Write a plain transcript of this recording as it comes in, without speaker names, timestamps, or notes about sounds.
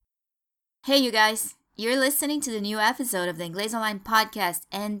Hey, you guys! You're listening to the new episode of the Inglés Online podcast,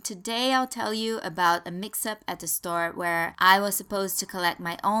 and today I'll tell you about a mix up at the store where I was supposed to collect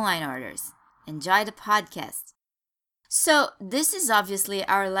my online orders. Enjoy the podcast! So, this is obviously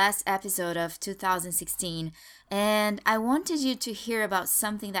our last episode of 2016, and I wanted you to hear about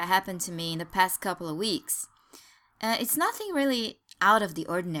something that happened to me in the past couple of weeks. It's nothing really out of the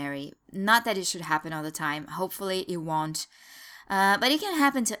ordinary. Not that it should happen all the time. Hopefully, it won't. But it can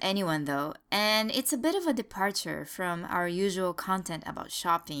happen to anyone though, and it's a bit of a departure from our usual content about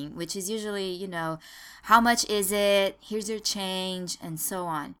shopping, which is usually, how much is it, here's your change, and so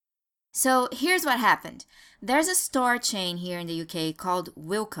on. So here's what happened. There's a store chain here in the UK called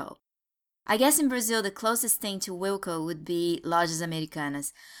Wilko. I guess in Brazil the closest thing to Wilko would be Lojas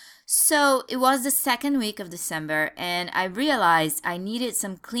Americanas. So it was the second week of December, and I realized I needed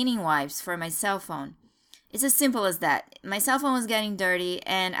some cleaning wipes for my cell phone. It's as simple as that. My cell phone was getting dirty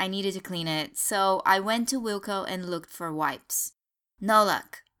and I needed to clean it, so I went to Wilko and looked for wipes. No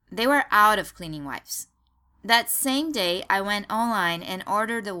luck. They were out of cleaning wipes. That same day, I went online and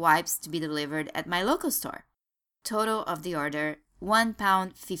ordered the wipes to be delivered at my local store. Total of the order,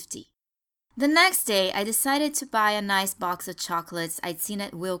 £1.50. The next day, I decided to buy a nice box of chocolates I'd seen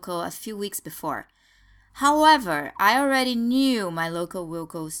at Wilko a few weeks before. However, I already knew my local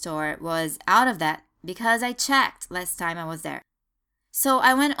Wilko store was out of that because I checked last time I was there. So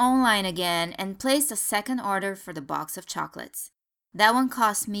I went online again and placed a second order for the box of chocolates. That one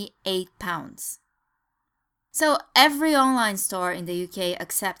cost me £8. So every online store in the UK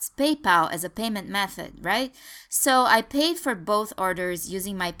accepts PayPal as a payment method, right? So I paid for both orders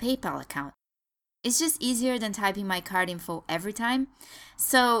using my PayPal account. It's just easier than typing my card info every time.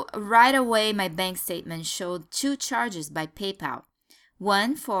 So right away my bank statement showed two charges by PayPal.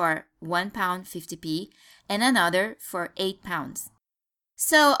 One for £1.50p and another for £8.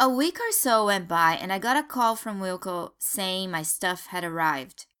 So a week or so went by and I got a call from Wilko saying my stuff had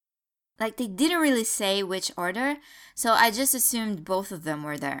arrived. Like they didn't really say which order, so I just assumed both of them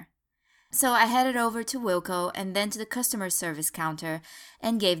were there. So I headed over to Wilko and then to the customer service counter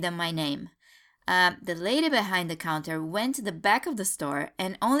and gave them my name. The lady behind the counter went to the back of the store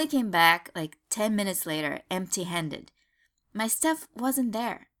and only came back like 10 minutes later empty-handed. My stuff wasn't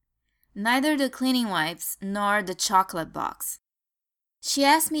there. Neither the cleaning wipes nor the chocolate box. She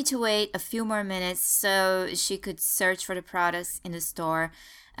asked me to wait a few more minutes so she could search for the products in the store.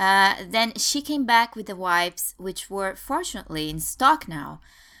 Then she came back with the wipes, which were fortunately in stock now.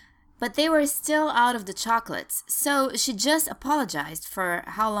 But they were still out of the chocolates, so she just apologized for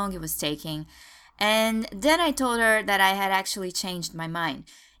how long it was taking. And then I told her that I had actually changed my mind.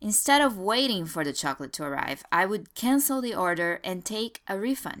 Instead of waiting for the chocolate to arrive, I would cancel the order and take a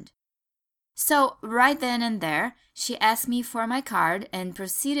refund. So right then and there, she asked me for my card and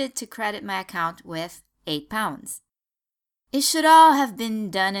proceeded to credit my account with £8. It should all have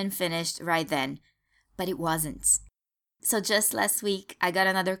been done and finished right then, but it wasn't. So just last week, I got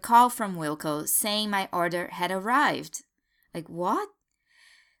another call from Wilko saying my order had arrived. Like, what?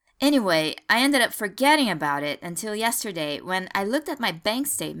 Anyway, I ended up forgetting about it until yesterday when I looked at my bank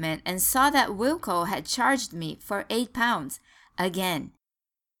statement and saw that Wilko had charged me for £8 again.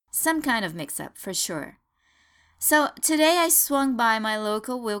 Some kind of mix-up for sure. So today I swung by my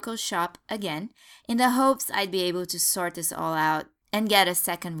local Wilko shop again in the hopes I'd be able to sort this all out and get a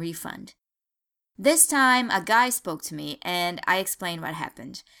second refund. This time a guy spoke to me and I explained what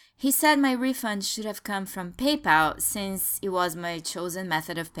happened. He said my refund should have come from PayPal since it was my chosen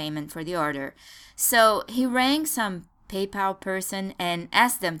method of payment for the order. So he rang some PayPal person and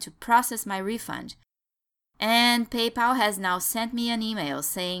asked them to process my refund. And PayPal has now sent me an email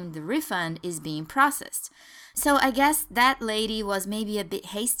saying the refund is being processed. So I guess that lady was maybe a bit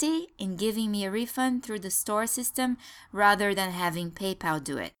hasty in giving me a refund through the store system rather than having PayPal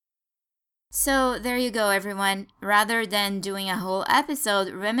do it. So there you go, everyone. Rather than doing a whole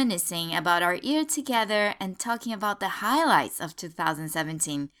episode reminiscing about our year together and talking about the highlights of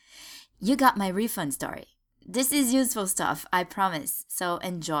 2017, you got my refund story. This is useful stuff, I promise, so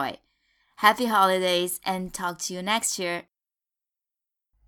enjoy. Happy holidays and talk to you next year.